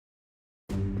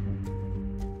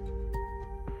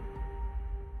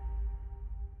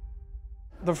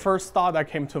The first thought that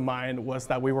came to mind was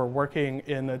that we were working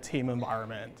in a team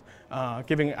environment.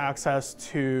 Giving access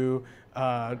to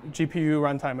GPU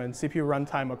runtime and CPU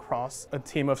runtime across a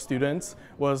team of students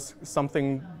was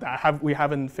something that we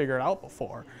haven't figured out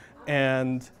before.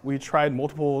 And we tried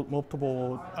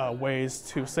multiple ways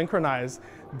to synchronize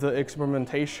the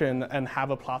experimentation and have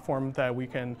a platform that we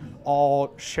can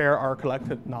all share our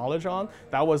collected knowledge on.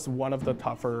 That was one of the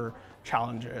tougher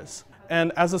challenges.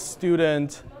 And as a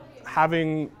student,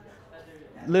 having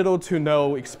little to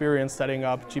no experience setting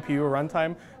up GPU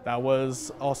runtime, that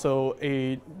was also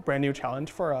a brand new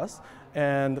challenge for us.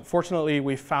 And fortunately,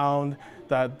 we found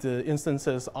that the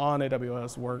instances on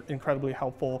AWS were incredibly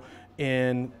helpful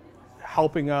in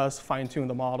helping us fine-tune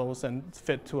the models and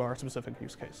fit to our specific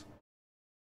use case.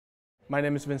 My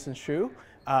name is Vincent Xu.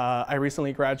 I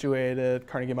recently graduated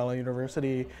Carnegie Mellon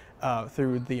University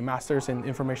through the Master's in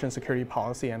Information Security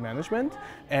Policy and Management,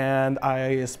 and I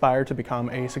aspire to become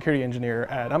a security engineer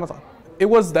at Amazon. It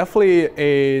was definitely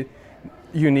a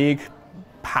unique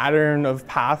pattern of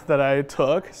path that I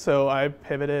took. So I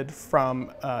pivoted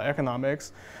from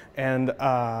economics, and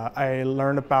I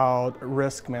learned about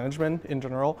risk management in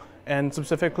general. And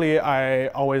specifically, I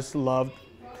always loved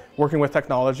working with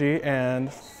technology,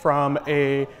 and from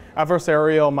a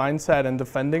adversarial mindset and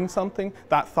defending something,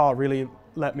 that thought really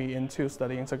led me into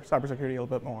studying cybersecurity a little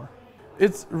bit more.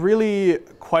 It's really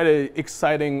quite an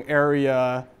exciting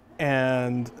area,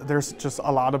 and there's just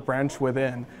a lot of branch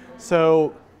within.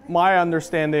 So my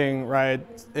understanding, right,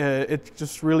 it's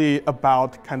just really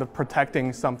about kind of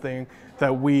protecting something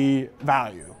that we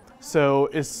value. So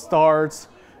it starts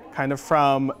kind of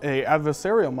from an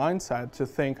adversarial mindset to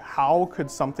think, how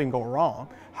could something go wrong?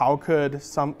 How could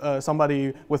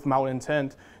somebody with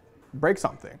malintent break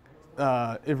something?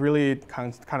 It really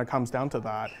kind of comes down to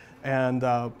that. And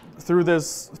through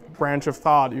this branch of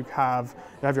thought, you have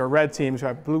your red teams, you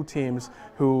have blue teams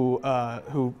who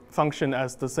function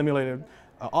as the simulated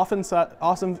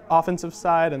offensive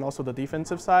side and also the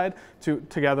defensive side to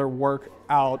together work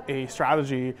out a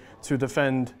strategy to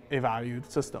defend a valued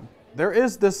system. There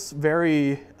is this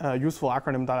very useful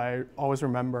acronym that I always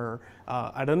remember: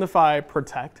 identify,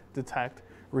 protect, detect,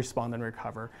 respond, and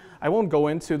recover. I won't go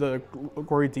into the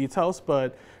gory details,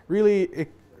 but really it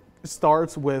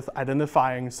starts with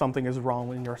identifying something is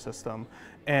wrong in your system.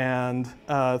 And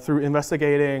through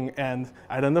investigating and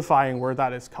identifying where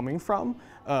that is coming from,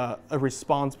 a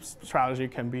response strategy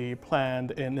can be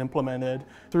planned and implemented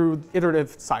through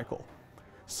iterative cycle.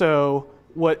 So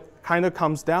what kind of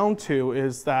comes down to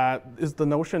is the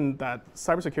notion that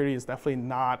cybersecurity is definitely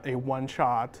not a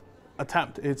one-shot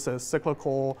attempt. It's a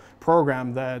cyclical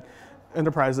program that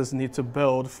enterprises need to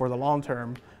build for the long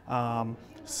term,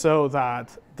 so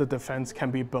that the defense can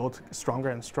be built stronger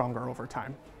and stronger over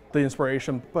time. The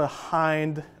inspiration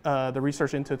behind the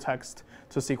research into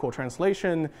text-to-SQL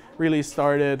translation really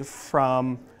started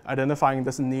from identifying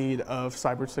this need of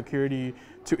cybersecurity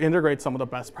to integrate some of the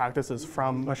best practices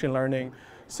from machine learning.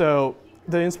 So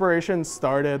the inspiration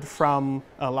started from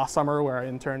last summer, where I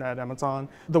interned at Amazon.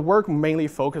 The work mainly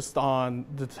focused on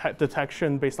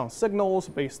detection based on signals,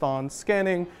 based on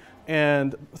scanning,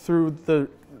 and through the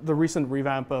recent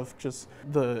revamp of just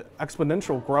the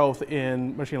exponential growth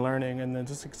in machine learning and then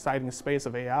just exciting space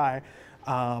of AI,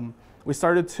 we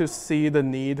started to see the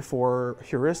need for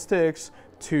heuristics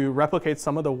to replicate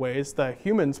some of the ways that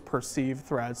humans perceive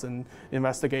threats and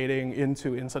investigating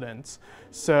into incidents.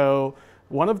 So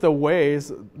one of the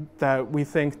ways that we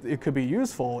think it could be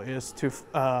useful is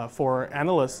for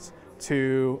analysts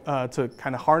to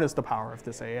kind of harness the power of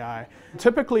this AI.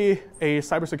 Typically, a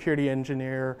cybersecurity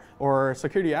engineer or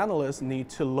security analyst need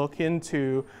to look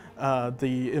into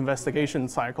the investigation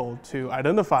cycle to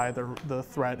identify the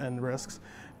threat and risks.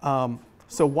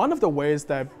 So one of the ways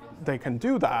that they can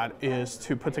do that is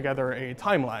to put together a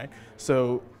timeline.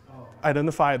 So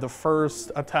identify the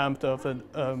first attempt of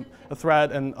a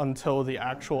threat and until the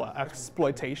actual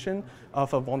exploitation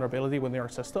of a vulnerability within our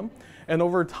system. And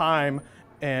over time,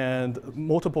 and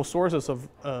multiple sources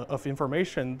of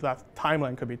information, that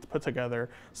timeline could be put together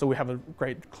so we have a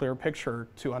great clear picture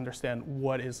to understand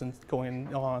what is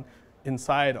going on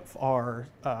inside of our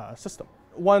system.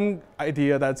 One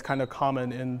idea that's kind of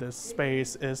common in this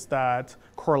space is that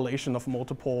correlation of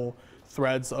multiple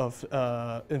threads of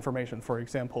information. For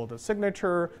example, the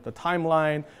signature, the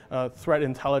timeline, threat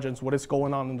intelligence, what is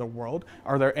going on in the world.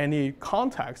 Are there any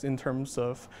contexts in terms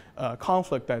of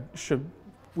conflict that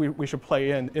we should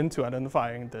play into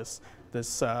identifying this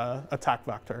attack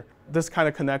vector? This kind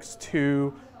of connects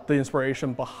to the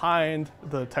inspiration behind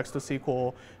the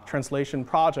text-to-SQL translation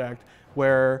project,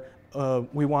 where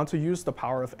we want to use the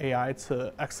power of AI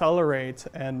to accelerate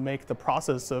and make the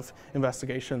process of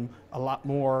investigation a lot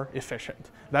more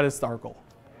efficient. That is our goal.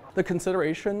 The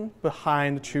consideration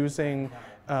behind choosing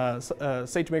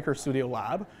SageMaker Studio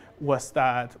Lab was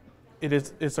that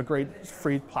it's a great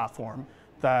free platform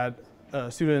that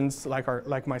students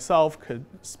like myself could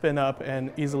spin up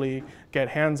and easily get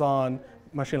hands-on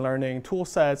machine learning tool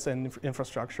sets and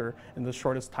infrastructure in the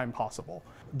shortest time possible.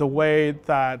 The way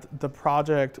that the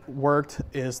project worked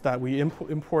is that we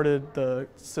imported the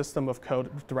system of code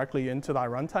directly into the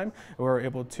runtime. We were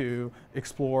able to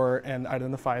explore and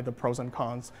identify the pros and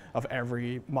cons of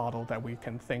every model that we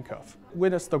can think of.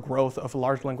 Witnessed the growth of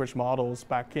large language models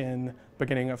back in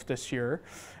beginning of this year,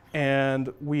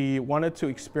 and we wanted to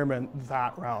experiment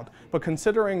that route. But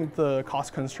considering the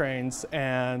cost constraints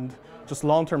and just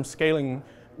long-term scaling,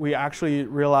 we actually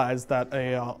realized that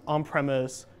a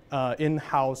on-premise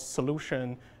in-house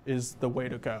solution is the way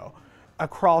to go.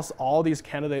 Across all these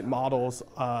candidate models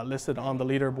listed on the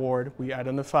leaderboard, we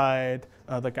identified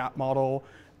the GAP model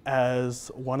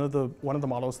as one of the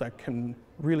models that can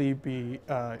really be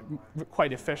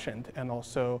quite efficient and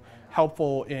also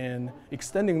helpful in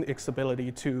extending its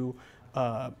ability to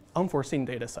unforeseen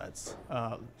data sets,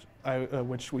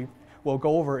 which we will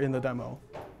go over in the demo.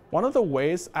 One of the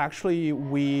ways actually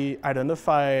we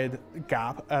identified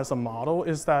GAP as a model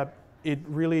is that it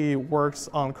really works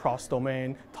on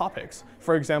cross-domain topics.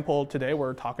 For example, today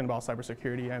we're talking about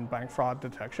cybersecurity and bank fraud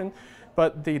detection,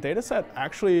 but the data set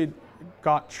actually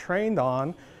got trained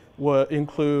on would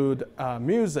include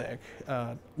music,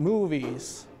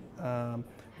 movies,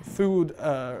 food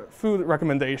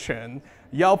recommendation,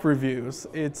 Yelp reviews.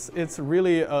 It's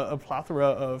really a plethora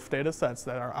of data sets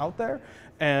that are out there.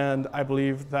 And I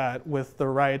believe that with the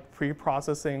right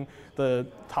pre-processing, the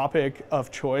topic of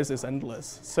choice is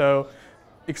endless. So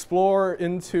explore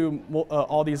into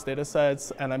all these data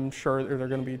sets, and I'm sure there are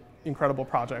going to be incredible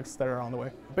projects that are on the way.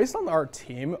 Based on our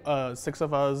team, 6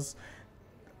 of us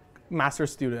master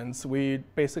students, we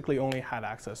basically only had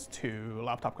access to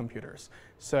laptop computers.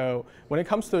 So when it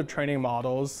comes to training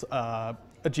models,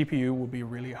 a GPU will be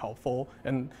really helpful,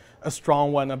 and a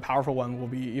strong one, a powerful one will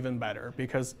be even better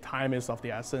because time is of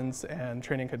the essence and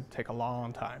training could take a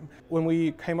long time. When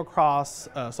we came across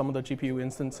some of the GPU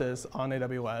instances on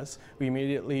AWS, we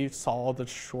immediately saw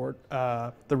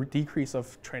the decrease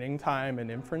of training time and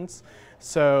inference.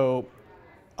 So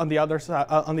on the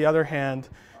other hand,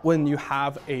 when you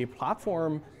have a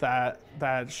platform that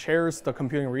shares the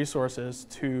computing resources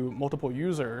to multiple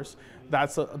users,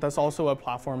 that's also a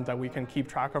platform that we can keep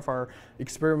track of our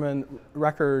experiment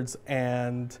records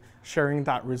and sharing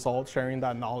that result, sharing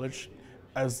that knowledge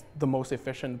as the most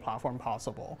efficient platform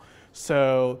possible.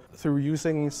 So through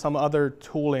using some other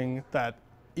tooling that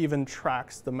even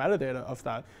tracks the metadata of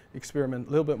that experiment a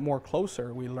little bit more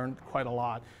closer, we learned quite a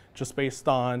lot just based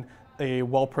on a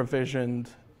well-provisioned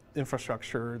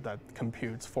infrastructure that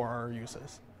computes for our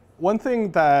uses. One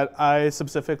thing that I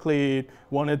specifically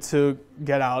wanted to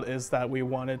get out is that we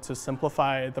wanted to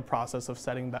simplify the process of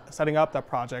setting up that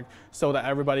project so that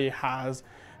everybody has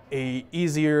a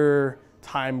easier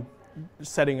time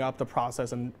setting up the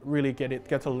process and really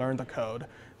get to learn the code.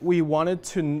 We wanted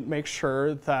to make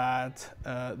sure that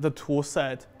the tool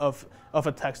set of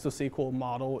a text-to-SQL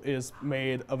model is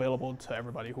made available to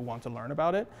everybody who wants to learn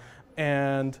about it,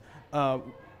 and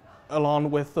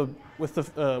along with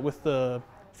the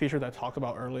feature that I talked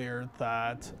about earlier,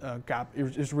 that GAP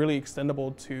is really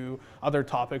extendable to other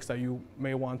topics that you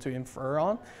may want to infer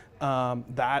on.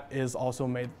 That is also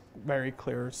made very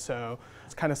clear. So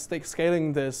it's kind of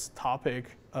scaling this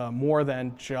topic more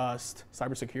than just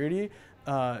cybersecurity,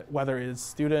 whether it's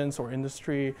students or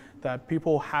industry, that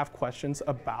people have questions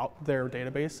about their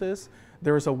databases.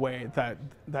 There is a way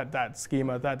that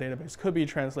schema, that database could be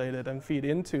translated and feed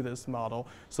into this model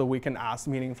so we can ask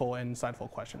meaningful and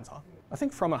insightful questions on. I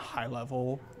think from a high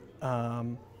level,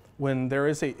 when there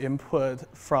is an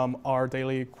input from our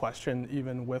daily question,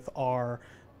 even with our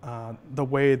the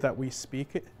way that we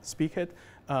speak it,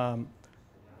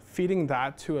 feeding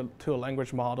that to a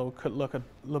language model could look a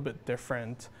little bit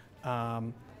different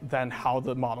than how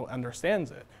the model understands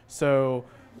it. So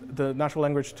the natural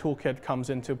language toolkit comes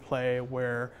into play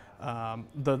where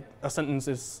a sentence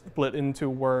is split into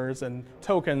words and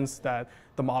tokens that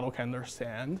the model can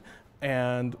understand,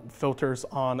 and filters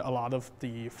on a lot of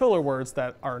the filler words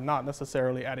that are not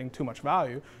necessarily adding too much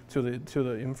value to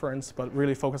the inference, but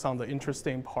really focus on the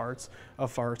interesting parts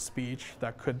of our speech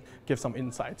that could give some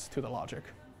insights to the logic.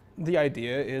 The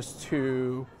idea is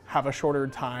to have a shorter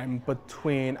time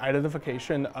between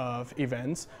identification of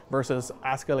events versus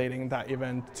escalating that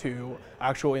event to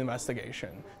actual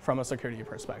investigation from a security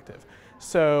perspective.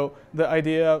 So the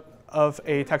idea of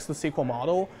a text-to-SQL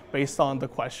model based on the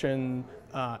question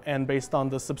and based on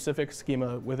the specific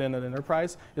schema within an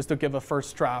enterprise is to give a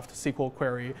first draft SQL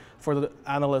query for the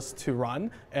analyst to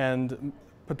run and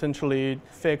potentially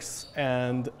fix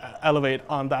and elevate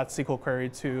on that SQL query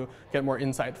to get more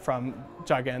insight from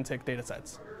gigantic data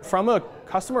sets. From a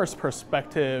customer's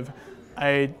perspective,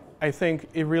 I think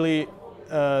it really,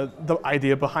 the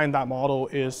idea behind that model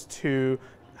is to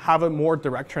have a more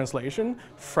direct translation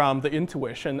from the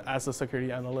intuition as a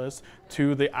security analyst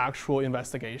to the actual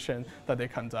investigation that they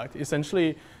conduct.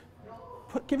 Essentially,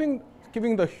 giving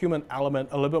the human element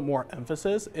a little bit more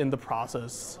emphasis in the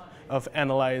process of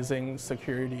analyzing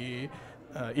security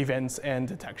events and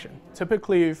detection.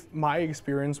 Typically, my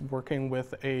experience working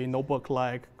with a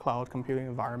notebook-like cloud computing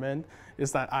environment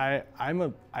is that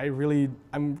I'm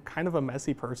kind of a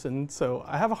messy person, so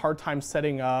I have a hard time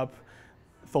setting up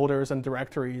folders and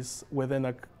directories within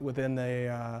a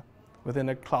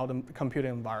cloud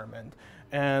computing environment,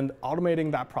 and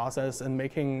automating that process and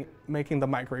making the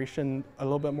migration a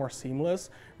little bit more seamless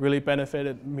really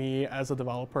benefited me as a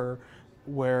developer,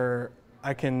 where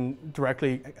I can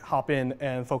directly hop in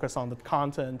and focus on the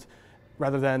content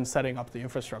rather than setting up the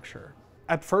infrastructure.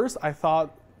 At first, I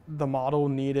thought the model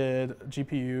needed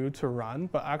GPU to run,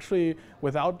 but actually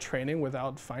without training,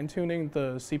 without fine-tuning,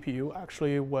 the CPU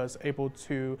actually was able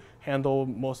to handle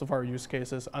most of our use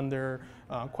cases under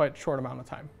quite a short amount of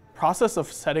time. Process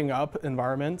of setting up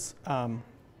environments,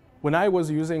 when I was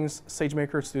using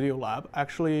SageMaker Studio Lab,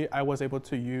 actually I was able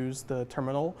to use the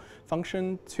terminal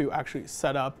function to actually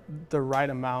set up the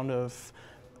right amount of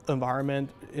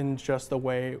environment in just the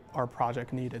way our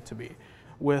project needed to be.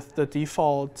 With the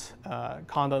default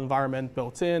Conda environment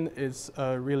built in, it's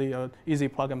really an easy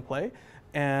plug and play,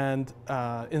 and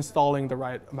installing the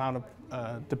right amount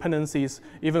of dependencies,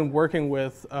 even working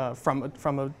with from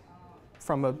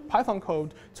a Python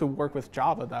code to work with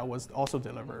Java, that was also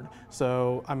delivered.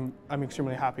 So I'm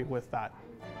extremely happy with that.